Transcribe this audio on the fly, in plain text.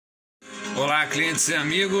Olá, clientes e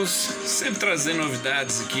amigos, sempre trazendo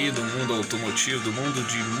novidades aqui do mundo automotivo, do mundo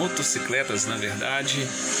de motocicletas, na verdade.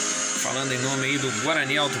 Falando em nome aí do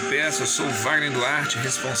Guarani Peças, eu sou o Wagner Duarte,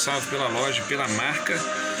 responsável pela loja e pela marca.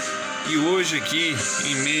 E hoje aqui,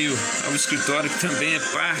 em meio ao escritório, que também é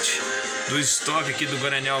parte do estoque aqui do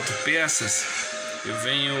Guarani Peças, eu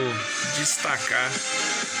venho destacar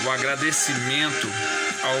o agradecimento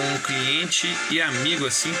a um cliente e amigo,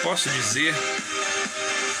 assim posso dizer,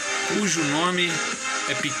 cujo nome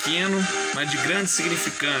é pequeno, mas de grande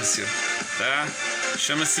significância, tá?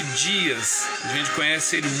 Chama-se Dias. A gente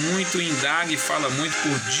conhece ele muito, indaga e fala muito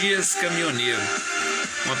por Dias Caminhoneiro.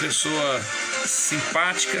 Uma pessoa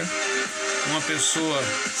simpática, uma pessoa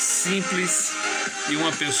simples e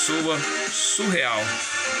uma pessoa surreal,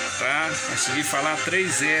 tá? Consegui falar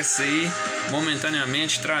 3 S aí,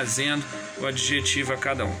 momentaneamente trazendo o adjetivo a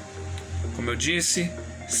cada um. Como eu disse,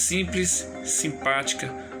 simples, simpática,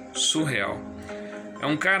 surreal. É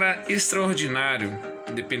um cara extraordinário,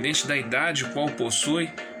 independente da idade qual possui,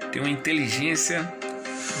 tem uma inteligência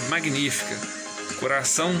magnífica,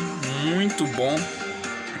 coração muito bom,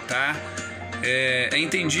 tá? É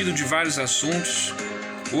entendido de vários assuntos.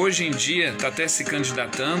 Hoje em dia está até se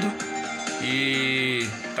candidatando e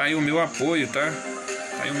tá aí o meu apoio, tá?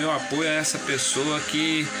 Tá aí o meu apoio a essa pessoa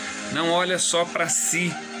que não olha só para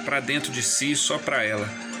si, para dentro de si, só para ela.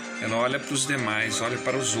 Ela olha para os demais, olha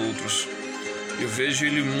para os outros. Eu vejo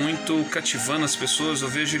ele muito cativando as pessoas, eu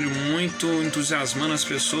vejo ele muito entusiasmando as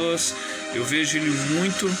pessoas, eu vejo ele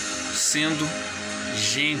muito sendo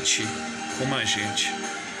gente como a gente.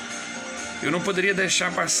 Eu não poderia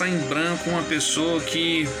deixar passar em branco uma pessoa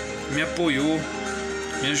que me apoiou,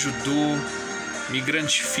 me ajudou, me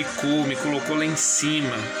gratificou, me colocou lá em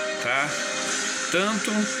cima, tá?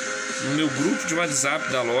 Tanto no meu grupo de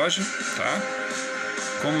WhatsApp da loja, tá?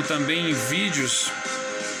 Como também em vídeos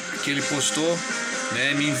que ele postou,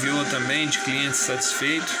 né, me enviou também de clientes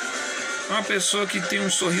satisfeitos. É uma pessoa que tem um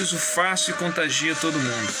sorriso fácil e contagia todo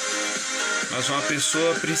mundo, mas uma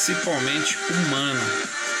pessoa principalmente humana.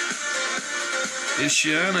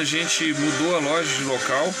 Este ano a gente mudou a loja de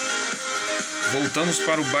local, voltamos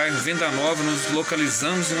para o bairro Venda Nova, nos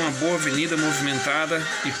localizamos em uma boa avenida movimentada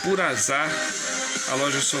e, por azar, a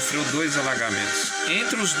loja sofreu 2 alagamentos.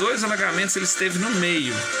 Entre os 2 alagamentos ele esteve no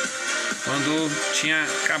meio, quando tinha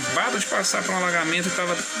acabado de passar por um alagamento e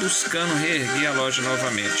estava buscando reerguer a loja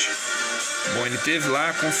novamente. Bom, ele esteve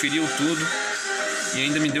lá, conferiu tudo e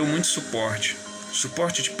ainda me deu muito suporte.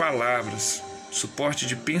 Suporte de palavras, suporte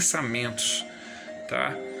de pensamentos,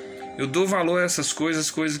 tá? Eu dou valor a essas coisas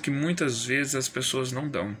que muitas vezes as pessoas não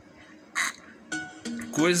dão.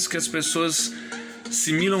 Coisas que as pessoas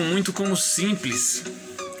assimilam muito como simples,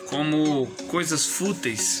 como coisas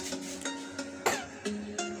fúteis.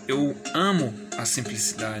 Eu amo a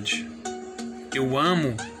simplicidade. Eu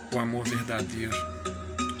amo o amor verdadeiro.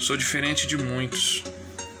 Sou diferente de muitos.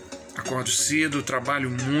 Acordo cedo, trabalho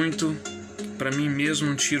muito. Para mim mesmo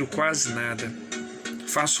não tiro quase nada.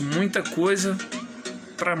 Faço muita coisa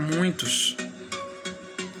para muitos.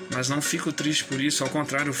 Mas não fico triste por isso, ao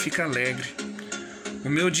contrário, eu fico alegre. O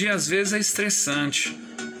meu dia às vezes é estressante.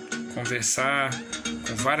 Conversar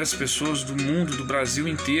com várias pessoas do mundo, do Brasil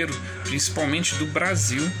inteiro, principalmente do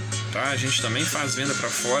Brasil, tá? A gente também faz venda para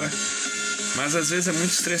fora, mas às vezes é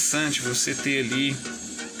muito estressante você ter ali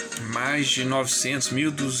mais de 900,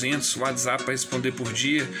 1.200 WhatsApp para responder por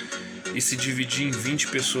dia e se dividir em 20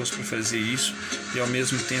 pessoas para fazer isso e ao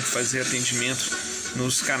mesmo tempo fazer atendimento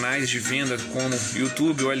nos canais de venda como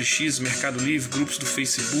YouTube, OLX, Mercado Livre, grupos do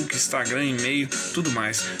Facebook, Instagram, e-mail, tudo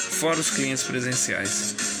mais, fora os clientes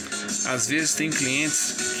presenciais. Às vezes tem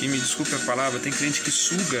clientes que, me desculpe a palavra, tem cliente que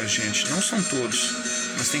suga a gente, não são todos,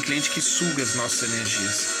 mas tem cliente que suga as nossas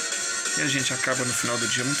energias. E a gente acaba no final do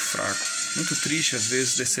dia muito fraco, muito triste, às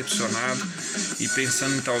vezes decepcionado e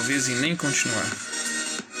pensando em talvez em nem continuar.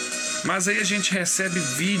 Mas aí a gente recebe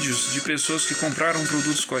vídeos de pessoas que compraram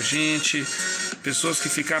produtos com a gente, pessoas que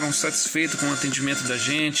ficaram satisfeitas com o atendimento da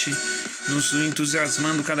gente, nos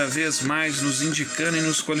entusiasmando cada vez mais, nos indicando e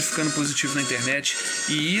nos qualificando positivo na internet.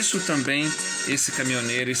 E isso também esse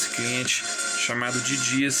caminhoneiro, esse cliente chamado de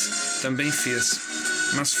Dias também fez.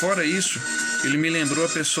 Mas fora isso, ele me lembrou a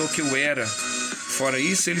pessoa que eu era. Fora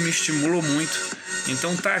isso, ele me estimulou muito.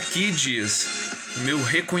 Então tá aqui, Dias, o meu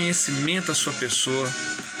reconhecimento à sua pessoa,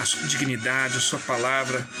 a sua dignidade, a sua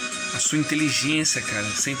palavra, a sua inteligência, cara.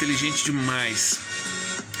 Você é inteligente demais.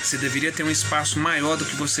 Você deveria ter um espaço maior do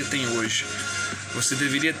que você tem hoje. Você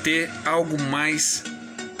deveria ter algo mais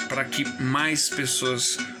para que mais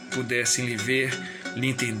pessoas pudessem lhe ver, lhe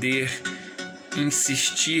entender,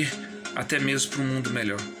 insistir até mesmo para um mundo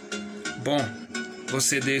melhor. Bom,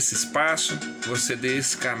 você dê esse espaço, você dê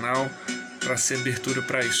esse canal para ser abertura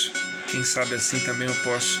para isso. Quem sabe assim também eu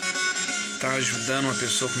posso estar ajudando uma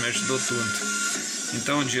pessoa que me ajudou tanto.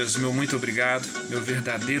 Então, Dias, meu muito obrigado, meu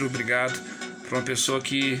verdadeiro obrigado para uma pessoa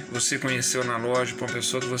que você conheceu na loja, para uma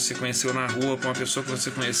pessoa que você conheceu na rua, para uma pessoa que você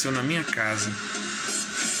conheceu na minha casa.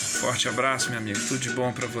 Forte abraço, meu amigo, tudo de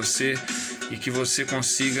bom para você e que você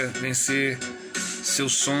consiga vencer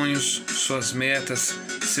seus sonhos, suas metas,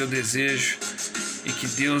 seu desejo e que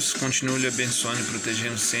Deus continue lhe abençoando e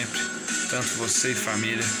protegendo sempre, tanto você e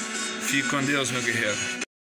família. Fique com Deus, meu guerreiro.